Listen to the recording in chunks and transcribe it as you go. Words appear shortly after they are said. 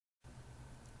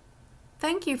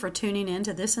Thank you for tuning in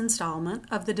to this installment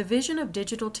of the Division of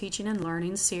Digital Teaching and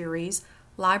Learning series,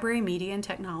 Library, Media, and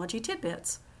Technology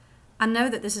Tidbits. I know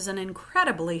that this is an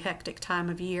incredibly hectic time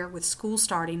of year with school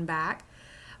starting back,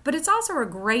 but it's also a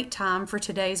great time for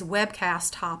today's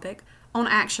webcast topic on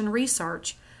action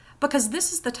research, because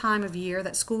this is the time of year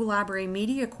that school library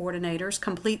media coordinators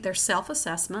complete their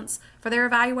self-assessments for their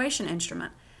evaluation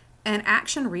instrument, and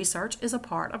action research is a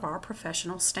part of our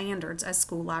professional standards as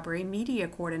school library media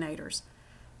coordinators.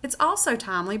 It's also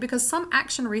timely because some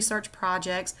action research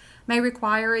projects may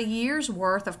require a year's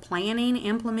worth of planning,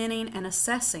 implementing, and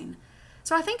assessing.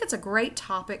 So I think it's a great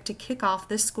topic to kick off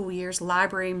this school year's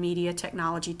Library Media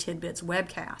Technology Tidbits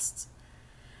webcasts.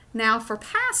 Now, for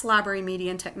past Library Media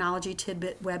and Technology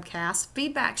Tidbit webcasts,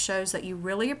 feedback shows that you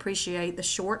really appreciate the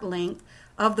short length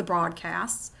of the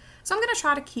broadcasts, so I'm going to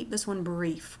try to keep this one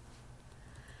brief.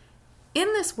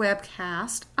 In this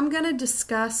webcast, I'm going to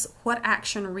discuss what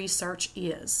action research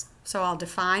is. So I'll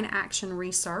define action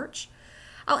research.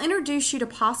 I'll introduce you to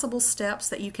possible steps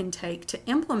that you can take to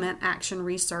implement action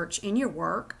research in your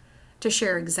work, to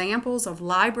share examples of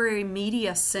library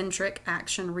media-centric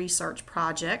action research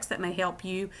projects that may help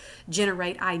you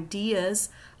generate ideas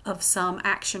of some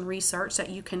action research that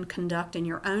you can conduct in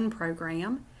your own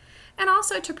program, and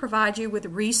also to provide you with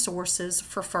resources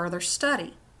for further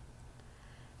study.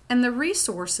 And the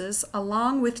resources,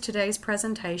 along with today's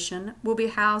presentation, will be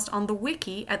housed on the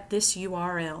wiki at this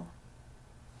URL.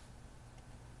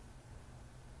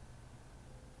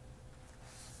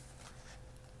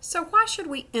 So why should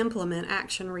we implement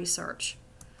action research?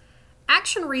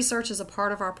 Action research is a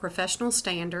part of our professional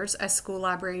standards as school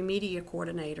library media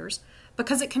coordinators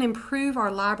because it can improve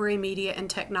our library media and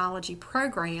technology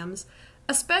programs,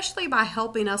 especially by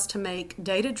helping us to make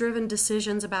data-driven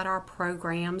decisions about our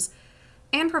programs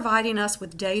and providing us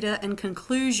with data and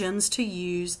conclusions to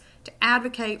use to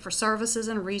advocate for services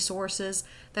and resources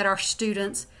that our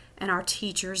students and our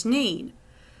teachers need.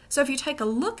 So if you take a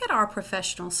look at our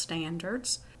professional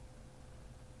standards,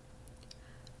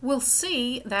 we'll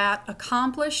see that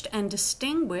accomplished and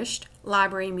distinguished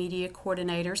library media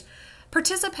coordinators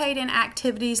participate in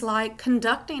activities like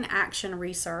conducting action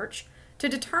research to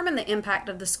determine the impact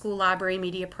of the school library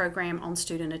media program on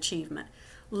student achievement,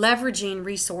 leveraging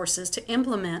resources to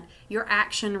implement your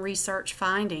action research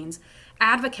findings,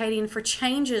 advocating for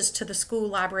changes to the school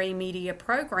library media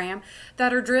program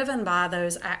that are driven by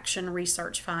those action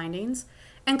research findings,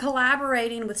 and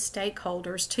collaborating with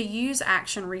stakeholders to use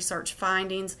action research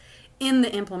findings in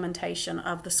the implementation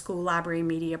of the school library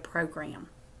media program.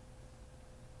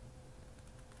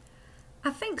 I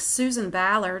think Susan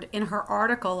Ballard, in her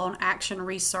article on action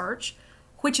research,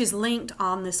 which is linked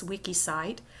on this wiki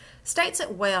site, states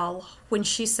it well when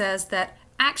she says that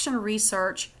action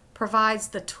research provides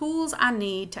the tools I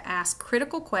need to ask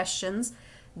critical questions,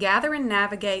 gather and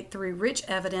navigate through rich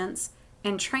evidence,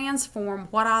 and transform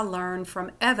what I learn from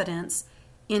evidence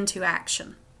into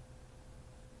action.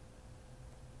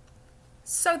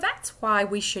 So that's why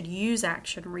we should use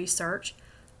action research,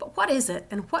 but what is it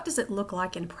and what does it look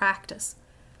like in practice?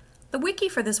 The wiki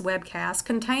for this webcast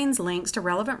contains links to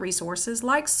relevant resources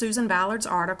like Susan Ballard's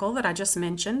article that I just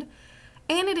mentioned,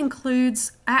 and it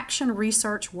includes action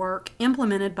research work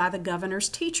implemented by the Governor's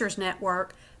Teachers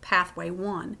Network, Pathway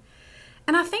 1.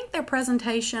 And I think their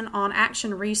presentation on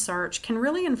action research can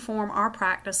really inform our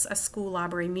practice as school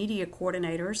library media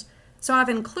coordinators, so I've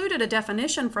included a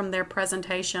definition from their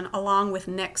presentation along with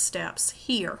next steps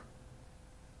here.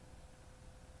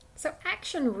 So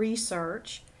action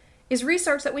research is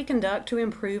research that we conduct to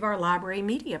improve our library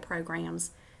media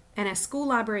programs. And as school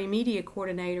library media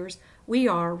coordinators, we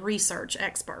are research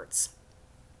experts.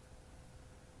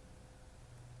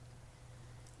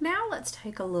 Now let's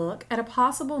take a look at a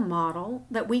possible model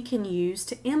that we can use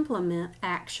to implement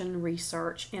action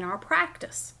research in our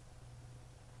practice.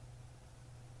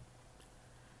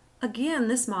 Again,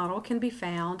 this model can be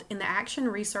found in the action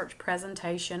research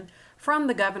presentation from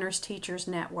the Governor's Teachers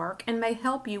Network and may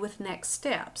help you with next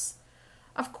steps.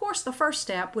 Of course, the first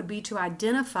step would be to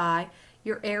identify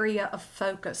your area of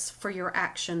focus for your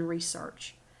action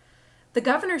research. The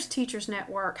Governor's Teachers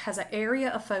Network has an area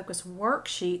of focus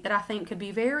worksheet that I think could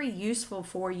be very useful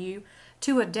for you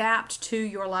to adapt to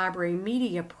your library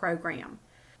media program.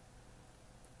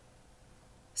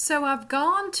 So I've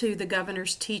gone to the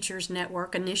Governor's Teachers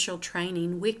Network Initial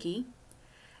Training Wiki,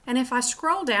 and if I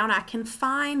scroll down, I can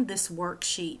find this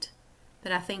worksheet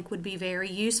that I think would be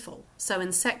very useful. So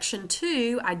in Section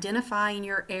 2, Identifying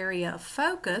Your Area of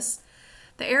Focus,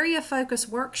 the Area of Focus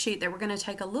worksheet that we're going to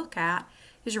take a look at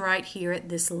is right here at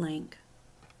this link.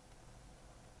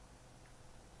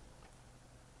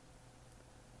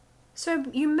 So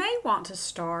you may want to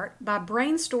start by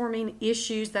brainstorming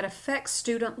issues that affect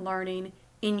student learning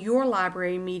in your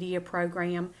library media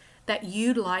program that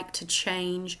you'd like to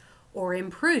change or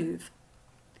improve.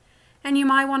 And you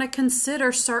might want to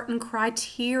consider certain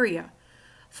criteria.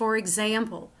 For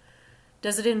example,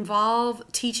 does it involve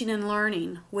teaching and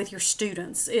learning with your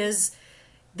students? Is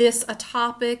this a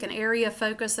topic, an area of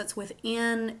focus that's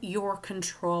within your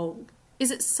control?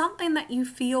 Is it something that you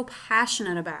feel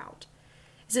passionate about?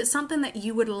 Is it something that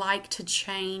you would like to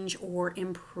change or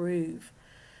improve?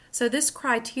 So this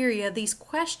criteria, these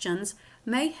questions,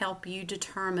 may help you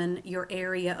determine your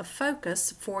area of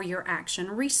focus for your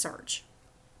action research.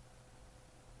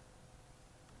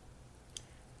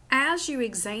 As you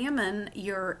examine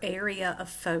your area of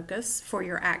focus for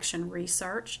your action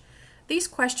research, these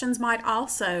questions might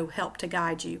also help to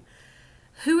guide you.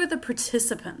 Who are the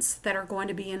participants that are going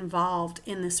to be involved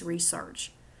in this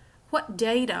research? What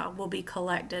data will be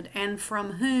collected and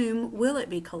from whom will it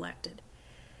be collected?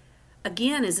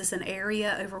 Again, is this an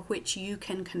area over which you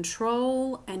can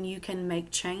control and you can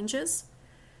make changes?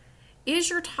 Is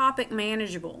your topic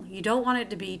manageable? You don't want it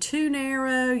to be too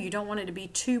narrow, you don't want it to be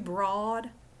too broad.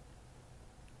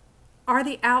 Are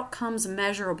the outcomes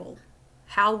measurable?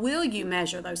 How will you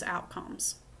measure those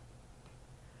outcomes?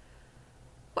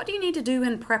 What do you need to do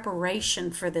in preparation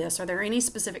for this? Are there any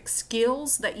specific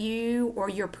skills that you or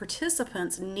your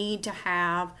participants need to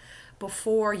have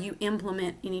before you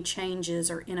implement any changes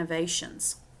or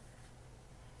innovations?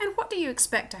 And what do you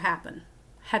expect to happen?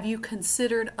 Have you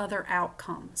considered other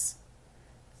outcomes?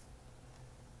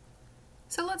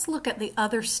 So let's look at the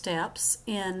other steps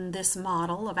in this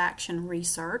model of action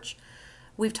research.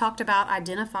 We've talked about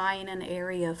identifying an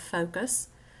area of focus.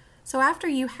 So after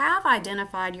you have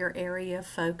identified your area of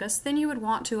focus, then you would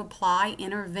want to apply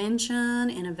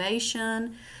intervention,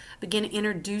 innovation, begin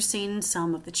introducing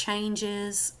some of the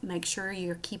changes, make sure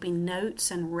you're keeping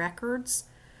notes and records.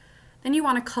 Then you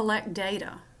want to collect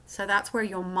data. So that's where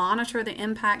you'll monitor the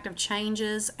impact of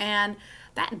changes, and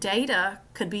that data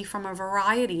could be from a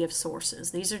variety of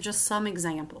sources. These are just some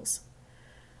examples.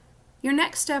 Your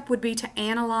next step would be to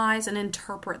analyze and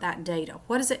interpret that data.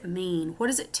 What does it mean? What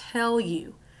does it tell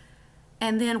you?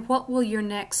 And then what will your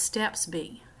next steps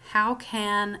be? How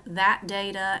can that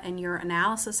data and your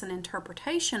analysis and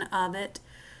interpretation of it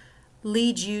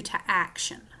lead you to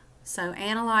action? So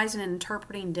analyzing and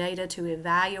interpreting data to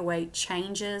evaluate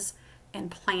changes and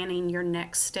planning your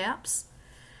next steps.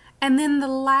 And then the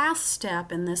last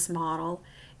step in this model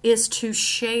is to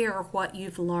share what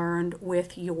you've learned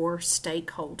with your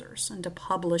stakeholders and to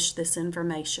publish this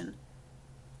information.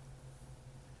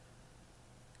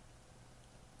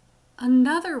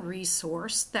 Another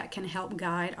resource that can help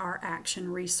guide our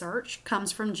action research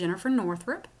comes from Jennifer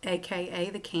Northrup, aka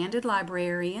the Candid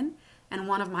Librarian, and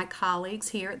one of my colleagues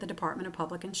here at the Department of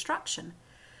Public Instruction.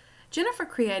 Jennifer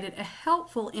created a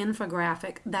helpful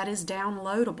infographic that is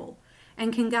downloadable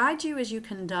and can guide you as you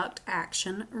conduct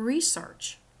action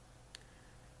research.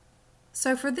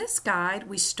 So for this guide,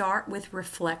 we start with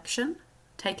reflection,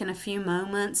 taking a few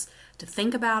moments to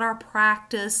think about our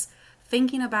practice,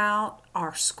 thinking about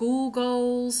our school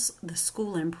goals, the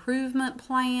school improvement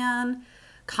plan,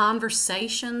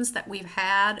 conversations that we've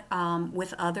had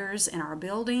with others in our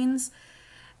buildings,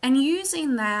 and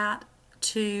using that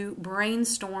to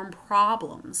brainstorm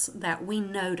problems that we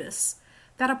notice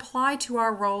that apply to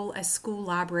our role as school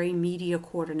library media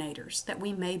coordinators that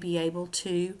we may be able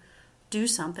to do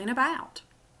something about.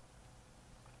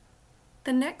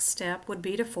 The next step would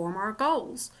be to form our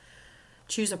goals.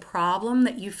 Choose a problem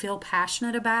that you feel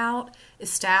passionate about,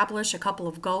 establish a couple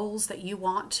of goals that you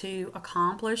want to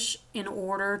accomplish in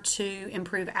order to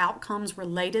improve outcomes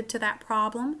related to that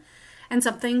problem, and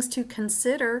some things to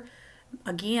consider.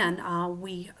 Again,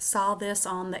 we saw this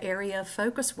on the area of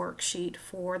focus worksheet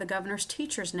for the Governor's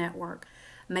Teachers Network.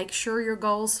 Make sure your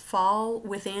goals fall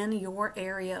within your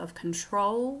area of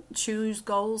control. Choose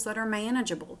goals that are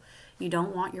manageable. You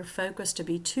don't want your focus to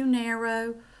be too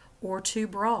narrow or too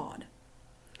broad.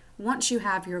 Once you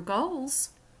have your goals,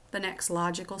 the next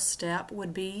logical step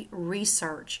would be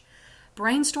research.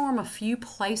 Brainstorm a few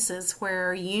places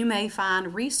where you may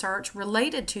find research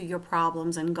related to your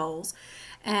problems and goals,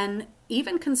 and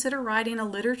even consider writing a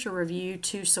literature review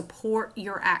to support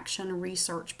your action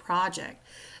research project.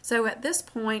 So at this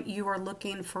point, you are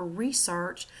looking for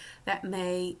research that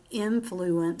may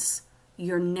influence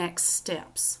your next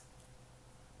steps.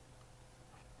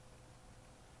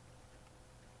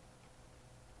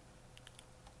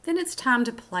 Then it's time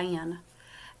to plan.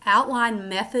 Outline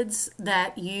methods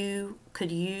that you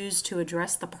could use to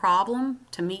address the problem,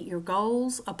 to meet your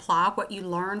goals. Apply what you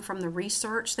learned from the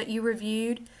research that you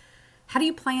reviewed. How do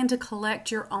you plan to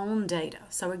collect your own data?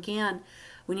 So again,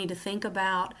 we need to think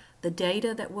about the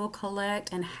data that we'll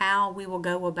collect and how we will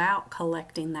go about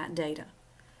collecting that data.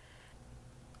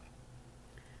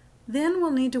 Then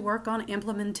we'll need to work on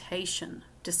implementation,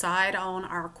 decide on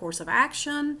our course of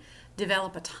action,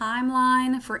 develop a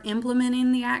timeline for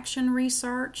implementing the action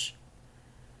research,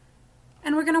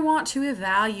 and we're going to want to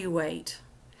evaluate.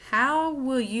 How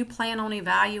will you plan on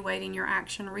evaluating your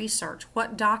action research?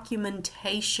 What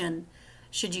documentation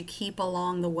should you keep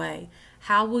along the way?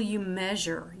 How will you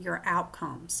measure your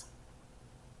outcomes?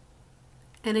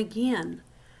 And again,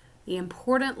 the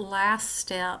important last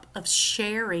step of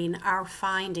sharing our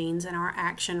findings and our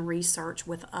action research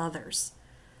with others.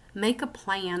 Make a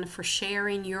plan for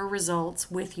sharing your results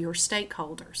with your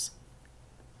stakeholders.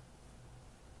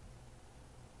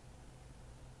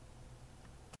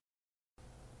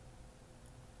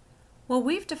 Well,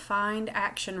 we've defined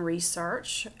action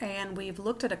research and we've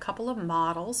looked at a couple of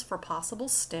models for possible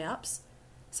steps.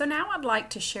 So now I'd like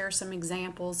to share some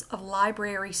examples of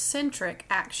library-centric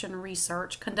action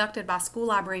research conducted by school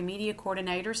library media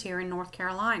coordinators here in North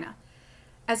Carolina.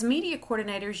 As media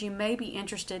coordinators, you may be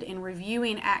interested in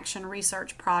reviewing action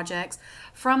research projects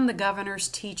from the Governor's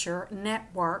Teacher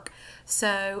Network.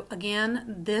 So again,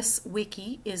 this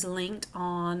wiki is linked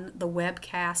on the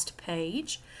webcast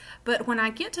page. But when I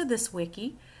get to this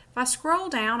wiki, if I scroll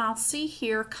down, I'll see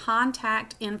here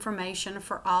contact information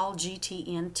for all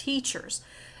GTN teachers.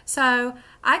 So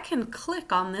I can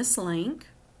click on this link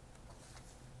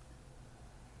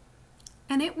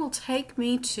and it will take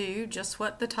me to just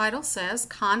what the title says,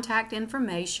 contact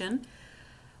information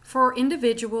for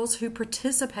individuals who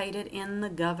participated in the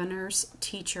Governor's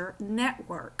Teacher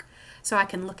Network. So I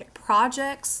can look at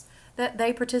projects that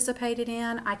they participated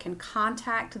in. I can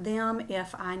contact them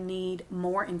if I need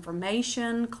more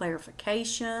information,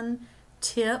 clarification,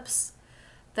 tips,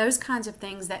 those kinds of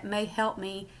things that may help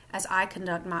me as I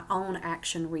conduct my own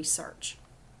action research.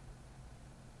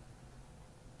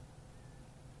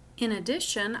 In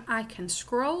addition, I can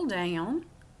scroll down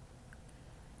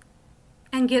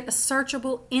and get a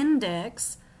searchable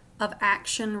index of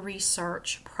action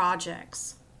research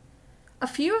projects. A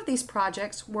few of these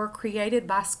projects were created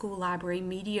by school library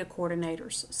media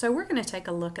coordinators, so we're going to take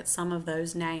a look at some of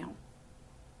those now.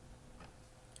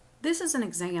 This is an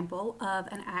example of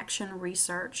an action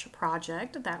research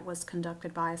project that was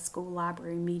conducted by a school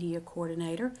library media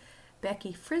coordinator.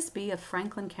 Becky Frisbee of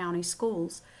Franklin County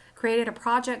Schools created a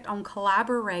project on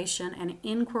collaboration and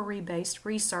inquiry-based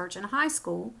research in high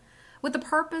school with the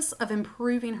purpose of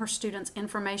improving her students'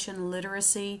 information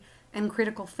literacy and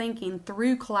critical thinking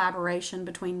through collaboration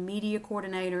between media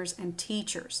coordinators and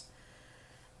teachers.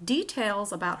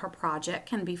 Details about her project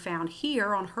can be found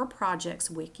here on her project's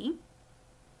wiki.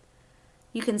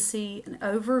 You can see an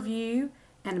overview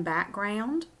and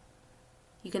background.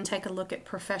 You can take a look at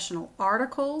professional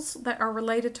articles that are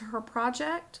related to her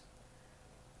project.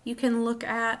 You can look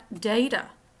at data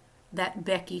that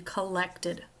Becky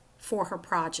collected for her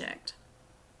project.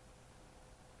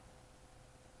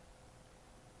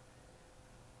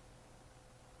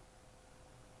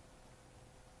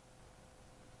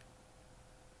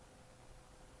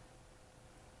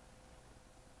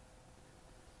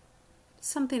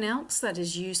 Something else that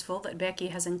is useful that Becky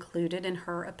has included in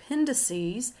her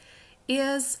appendices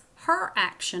is her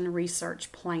action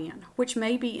research plan, which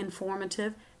may be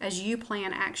informative as you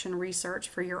plan action research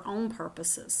for your own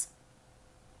purposes.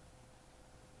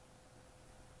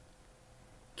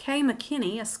 Kay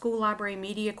McKinney, a school library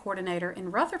media coordinator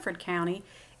in Rutherford County,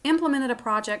 implemented a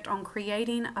project on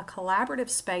creating a collaborative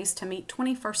space to meet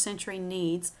 21st century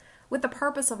needs with the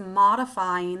purpose of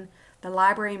modifying the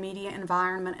library media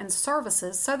environment and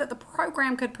services so that the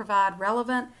program could provide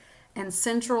relevant and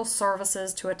central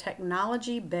services to a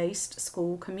technology-based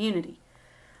school community.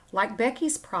 Like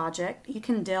Becky's project, you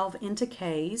can delve into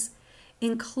Kay's,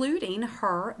 including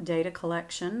her data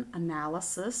collection,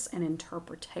 analysis, and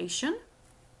interpretation.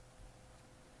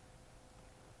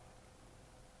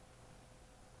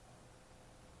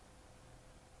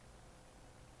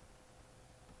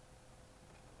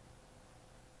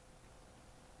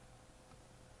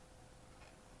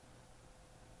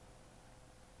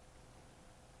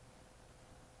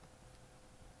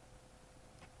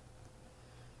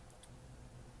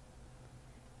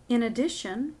 In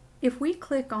addition, if we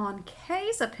click on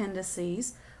Kay's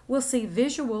appendices, we'll see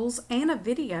visuals and a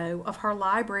video of her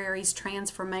library's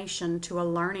transformation to a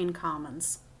learning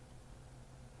commons.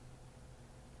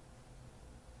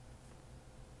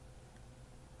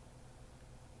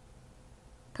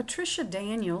 Patricia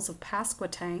Daniels of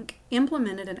Pasquotank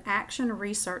implemented an action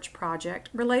research project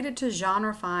related to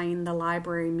genrifying the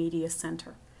Library Media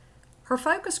Center. Her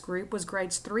focus group was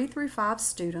grades 3 through 5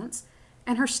 students,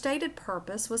 and her stated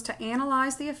purpose was to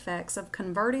analyze the effects of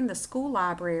converting the school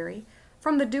library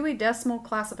from the Dewey Decimal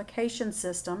Classification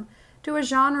System to a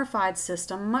genreified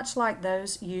system much like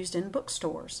those used in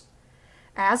bookstores.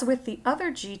 As with the other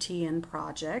GTN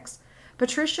projects,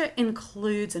 Patricia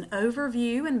includes an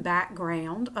overview and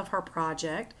background of her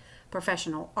project,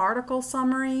 professional article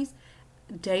summaries,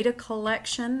 data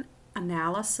collection,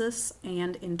 analysis,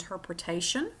 and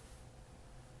interpretation.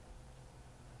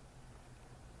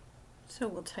 So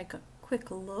we'll take a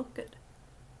quick look at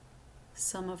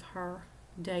some of her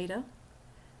data.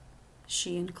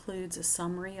 She includes a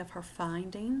summary of her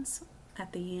findings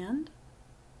at the end.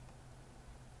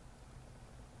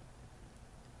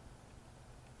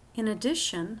 In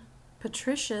addition,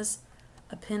 Patricia's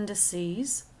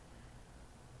appendices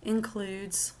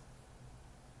includes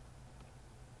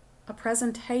a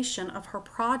presentation of her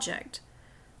project,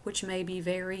 which may be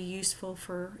very useful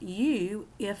for you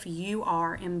if you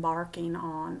are embarking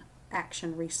on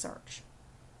action research.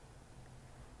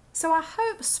 So I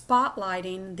hope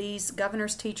spotlighting these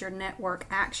Governor's Teacher Network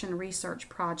action research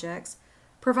projects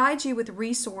provides you with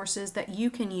resources that you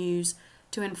can use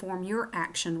to inform your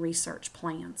action research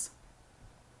plans.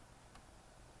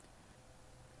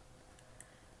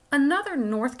 Another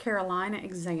North Carolina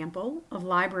example of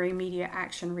library media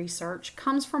action research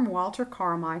comes from Walter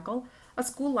Carmichael, a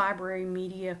school library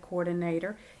media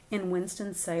coordinator in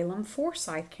Winston-Salem,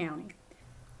 Forsyth County.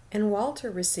 And Walter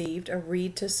received a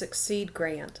Read to Succeed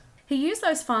grant. He used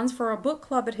those funds for a book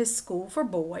club at his school for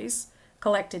boys,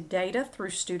 collected data through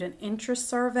student interest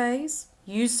surveys,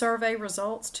 used survey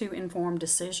results to inform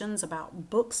decisions about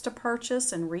books to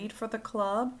purchase and read for the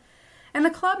club, and the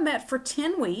club met for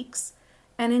 10 weeks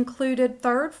and included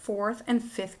 3rd, 4th, and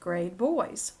 5th grade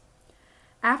boys.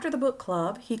 After the book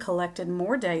club, he collected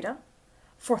more data.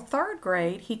 For 3rd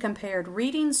grade, he compared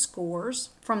reading scores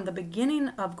from the beginning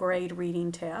of grade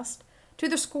reading test to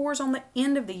the scores on the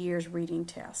end of the year's reading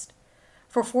test.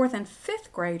 For 4th and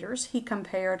 5th graders, he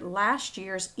compared last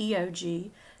year's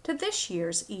EOG to this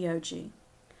year's EOG.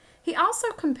 He also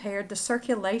compared the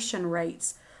circulation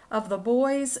rates of the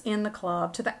boys in the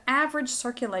club to the average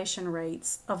circulation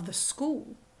rates of the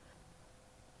school.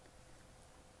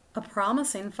 A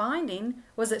promising finding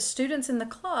was that students in the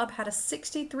club had a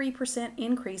 63%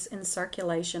 increase in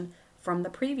circulation from the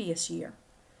previous year.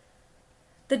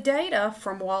 The data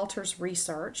from Walter's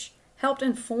research helped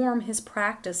inform his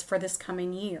practice for this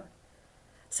coming year,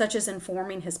 such as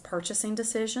informing his purchasing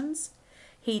decisions.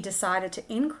 He decided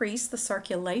to increase the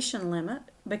circulation limit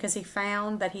because he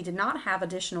found that he did not have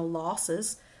additional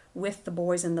losses with the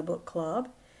boys in the book club.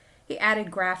 He added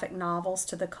graphic novels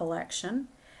to the collection,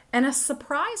 and a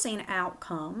surprising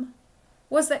outcome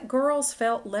was that girls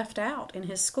felt left out in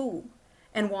his school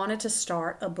and wanted to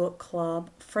start a book club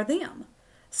for them.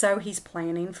 So he's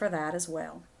planning for that as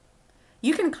well.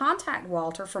 You can contact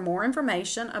Walter for more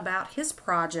information about his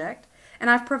project, and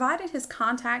I've provided his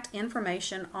contact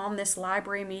information on this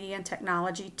Library Media and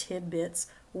Technology Tidbits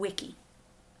wiki.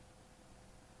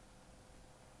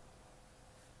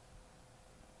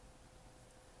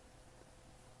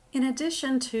 In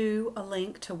addition to a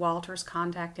link to Walter's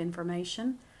contact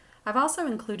information, I've also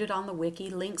included on the wiki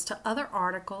links to other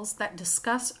articles that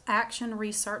discuss action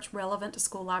research relevant to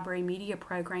school library media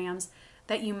programs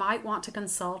that you might want to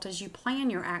consult as you plan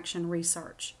your action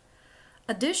research.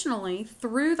 Additionally,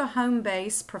 through the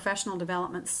home-based professional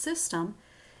development system,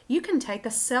 you can take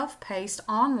a self-paced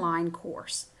online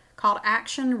course called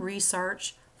Action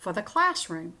Research for the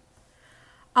Classroom.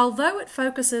 Although it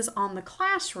focuses on the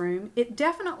classroom, it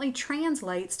definitely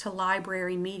translates to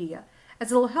library media,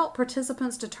 as it will help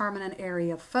participants determine an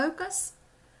area of focus,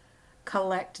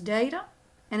 collect data,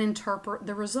 and interpret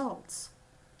the results.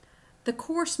 The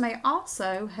course may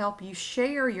also help you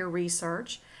share your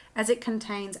research as it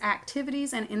contains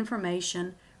activities and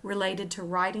information related to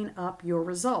writing up your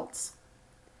results.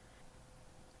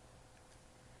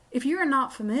 If you are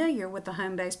not familiar with the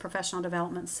home-based professional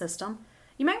development system,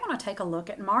 you may want to take a look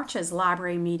at March's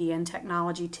Library Media and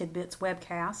Technology Tidbits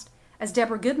webcast, as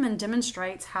Deborah Goodman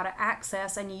demonstrates how to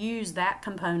access and use that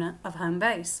component of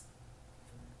Homebase.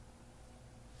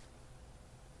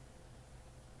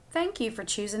 Thank you for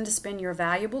choosing to spend your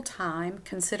valuable time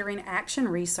considering action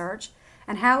research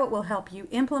and how it will help you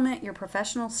implement your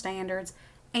professional standards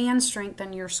and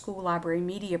strengthen your school library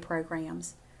media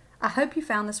programs. I hope you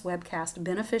found this webcast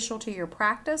beneficial to your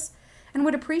practice and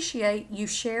would appreciate you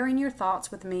sharing your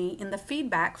thoughts with me in the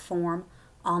feedback form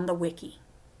on the wiki.